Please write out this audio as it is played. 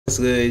What's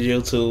good,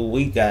 YouTube?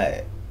 We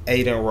got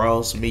Adin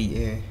Ross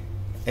meeting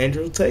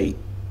Andrew Tate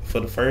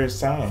for the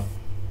first time.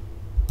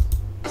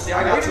 See,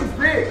 I got Adin's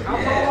big. How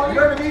tall are you? You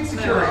don't even need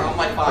security. I'm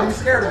like 5. Are you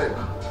scared of it?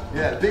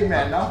 Yeah, big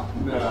man, no?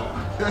 No.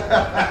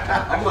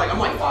 I'm like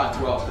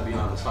 5'12", to be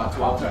honest.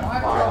 5'12".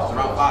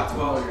 Around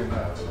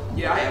 5'12".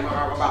 Yeah, I am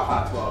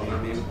about 5'12", you know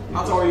what I mean?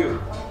 How tall are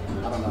you?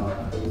 I don't know.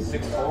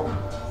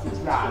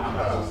 6'4"?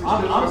 Nah,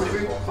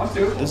 I'm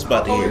 2. This is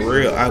about to get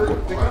real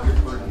awkward.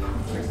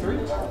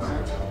 6'3"?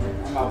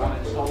 I'm about 1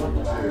 inch taller.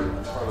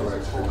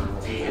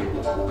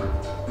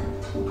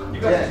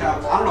 You guys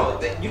have, I don't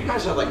know, you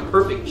guys have like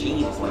perfect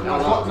genes. Like, I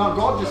don't know. No,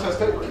 God just has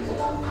Tate.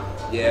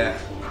 Yeah.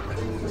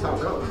 That's how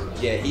it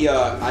goes. Yeah, he,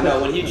 I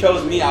know, when he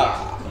chose me,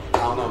 I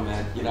don't know,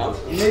 man, you know?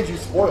 He made you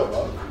spoiled,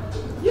 though.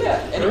 Yeah,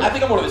 and I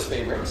think I'm one of his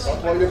favorites.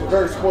 Well, you have a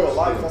very spoiled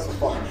life, that's for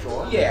fucking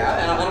sure. Yeah,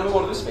 and I'm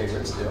one of his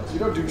favorites, too. You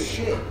don't do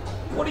shit.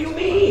 What do you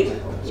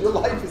mean? Your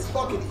life is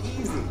fucking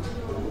easy.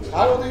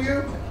 How old are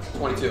you?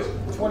 22.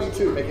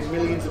 22, making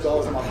millions of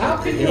dollars a month. How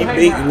can you He hang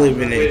big around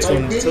living at with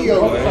 22,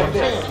 like man.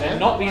 this and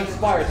not be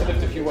inspired to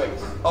lift a few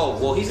weights? Oh,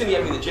 well, he's gonna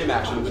get me in the gym,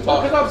 actually. We've been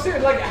Because talking. I'm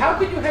serious, like, how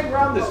can you hang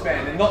around this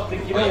man and not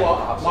think, you know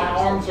what, my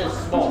arms are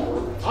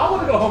small. I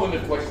want to go home and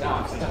lift weights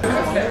now.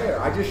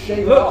 I just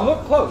shaved it off.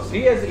 Look close.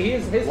 His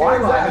Why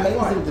is that hairline is amazing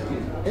fine. to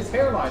people? His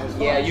hairline is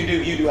fine. Yeah,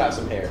 you do have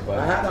some hair, but.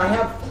 I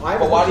have.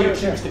 But why do you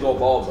choose to go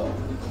bald, though?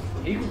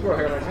 He could grow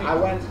hair like me.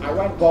 I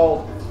went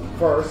bald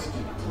first.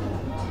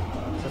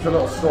 There's a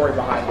little story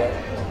behind it.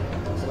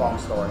 It's a long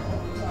story.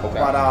 Okay.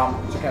 But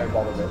so can't be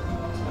bald a bit.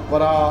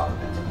 But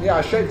yeah,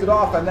 I shaved it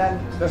off, and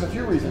then there's a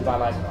few reasons I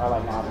like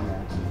not having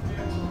hair.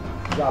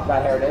 You got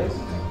bad hair days.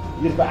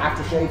 You get the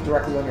aftershave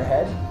directly on your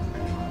head,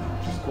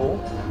 which is cool.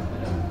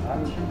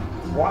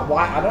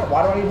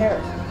 Why do I need hair?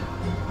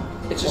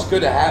 It's just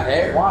good to have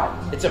hair. Why?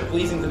 It's a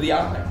pleasing to the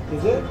eye.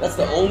 Is it? That's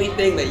the only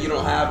thing that you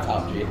don't have,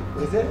 Top G.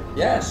 Is it?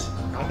 Yes.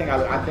 I think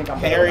I'm.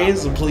 Hair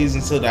is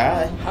pleasing to the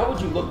eye. How would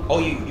you look? Oh,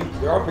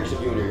 there are pictures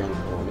of you when you're younger.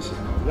 Oh, let me see.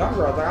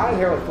 Younger. I had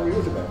hair like 4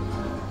 years ago.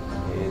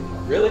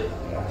 And really?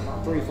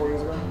 Yeah, 3, 4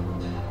 years ago.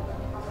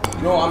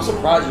 No, I'm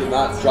surprised you've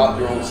not dropped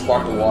your own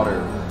sparkling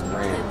water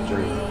brand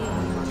drink.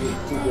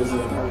 Too busy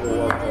in terms of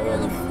work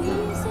already.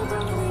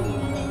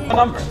 A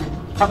number.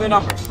 Tell me a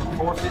number.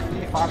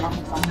 450,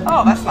 500.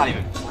 Oh, that's not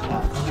even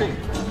cheap.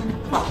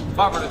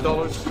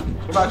 $500.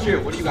 What about you?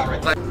 What do you got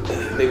right now?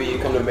 Maybe you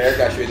come to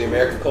America, I show you the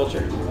American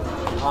culture.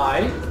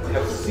 I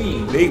have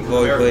seen Big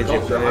boy American budget,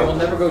 culture. man. I will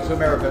never go to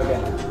America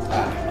again.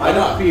 I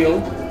don't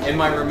feel, in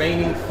my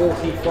remaining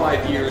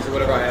 45 years or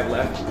whatever I have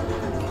left,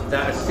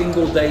 that a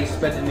single day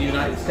spent in the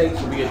United States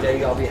will be a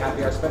day I'll be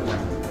happy I spent there.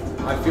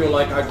 I feel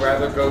like I'd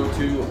rather go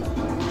to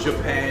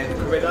Japan,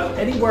 Korea,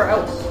 anywhere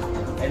else,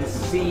 and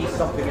see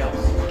something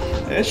else.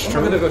 That's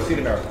I'm gonna true. go see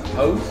the America.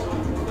 Hoes?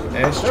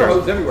 That's There are true.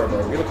 hoes everywhere,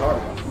 bro. You look hard.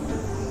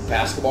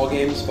 Basketball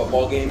games,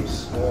 football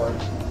games. Or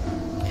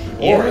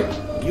Yeah,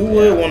 you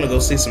would want to go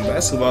see some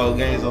basketball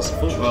games or some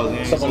football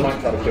games. Someone might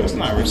try to kill It's me.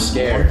 not really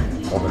Scared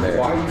over there.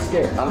 Why are you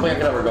scared? I don't think I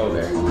could ever go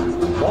there.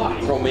 Why?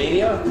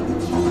 Romania?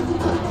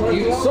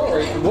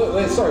 Sorry,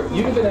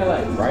 you live in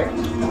LA, right?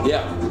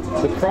 Yeah.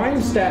 The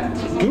crime stat,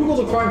 Google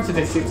the crime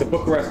statistics of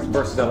Bucharest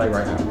versus LA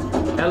right now.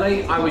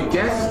 LA, I would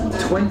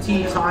guess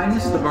 20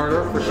 times the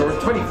murder for sure,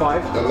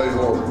 25. LA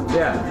more.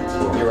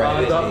 Yeah. You're right,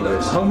 it is The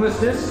dangerous.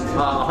 homelessness,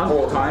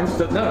 100 times.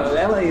 No,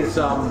 LA is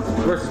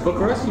versus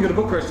Bucharest. You go to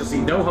Bucharest, you'll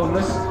see no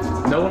homeless,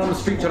 no one on the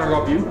street trying to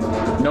rob you,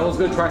 no one's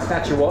gonna try to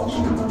snatch your watch.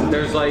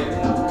 There's like,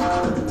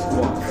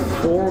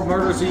 what, 4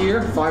 murders a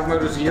year, 5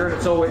 murders a year,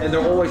 and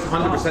they're always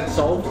 100%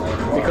 solved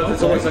because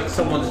it's always like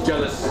someone's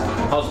jealous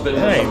husband.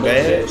 That ain't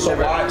bad.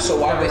 So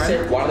why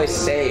do they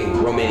say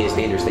Romania is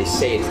dangerous? They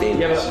say it's Yeah,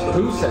 dangerous. but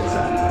who says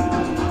that?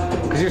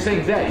 Because you're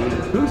saying they.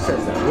 Who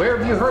says that? Where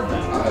have you heard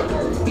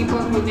that? People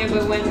who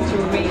never went to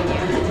Romania.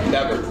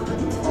 Never.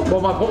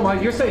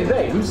 Well, you're saying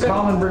they. Who said?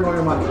 Come and bring all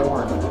your money. Go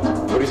on.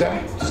 What do you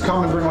say? Just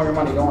come and bring all your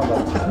money. Go on,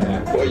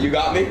 though. Well, you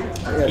got me?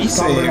 Yeah, He just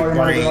come, said bring all your bring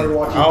money, all your of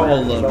watch,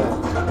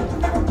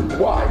 it.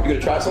 Why? You gonna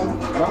try some?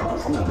 No,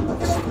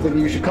 I'm thinking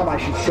you should come. I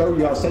should show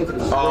you how safe it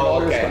is. Bring all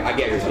your okay. stuff. I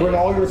get your Bring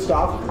all your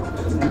stuff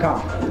and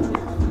come.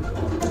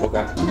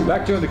 Okay.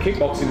 Back during the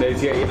kickboxing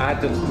days, yeah, I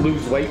had to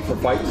lose weight for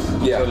fights.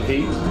 Yeah. So did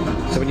he.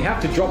 So when you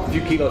have to drop a few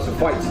kilos for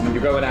fights, and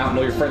you're going out and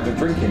all your friends are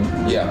drinking,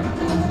 Yeah.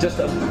 just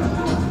a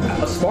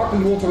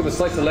sparkling water with a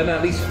slice of lemon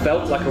at least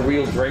felt like a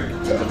real drink.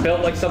 It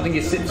felt like something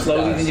you sip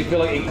slowly, and you feel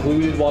like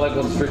included while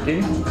everyone's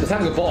drinking. Just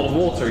having a bottle of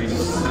water,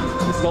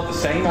 it's not the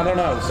same. I don't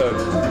know. So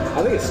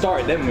I think it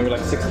started then when we were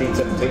like 16,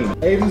 17.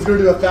 Aiden's gonna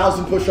do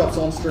 1,000 push-ups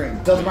on stream.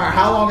 Doesn't matter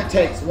how long it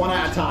takes, one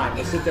at a time.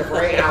 They sit there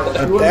for 8 hours.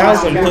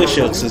 1,000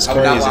 push-ups is I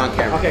would not crazy. lie on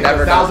camera. Okay, Never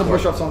 1,000 done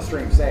push-ups on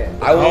stream. Say it.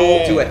 I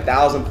will do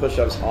 1,000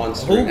 push-ups on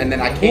stream, and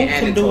then I can't Who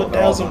end can do until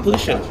they're all 1,000 done.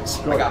 push-ups?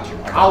 I got you.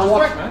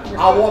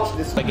 I'll watch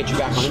this. I get you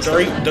back on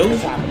Straight do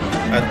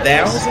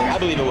 1,000? I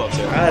believe it will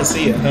too. I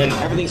see 100.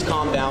 Everything's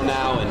calmed down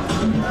now, and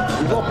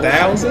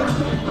 1,000?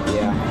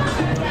 yeah.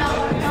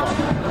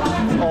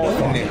 Oh,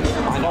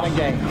 I know.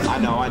 and games. I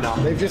know.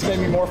 They've just made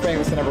me more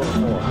famous than ever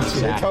before.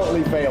 Exactly. They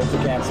totally failed to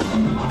cancel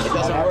me. It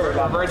doesn't work.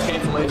 Reverse It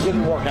cancellation.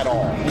 didn't work at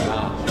all.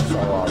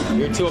 So,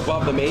 You're too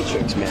above the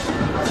Matrix,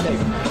 man.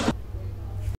 maybe.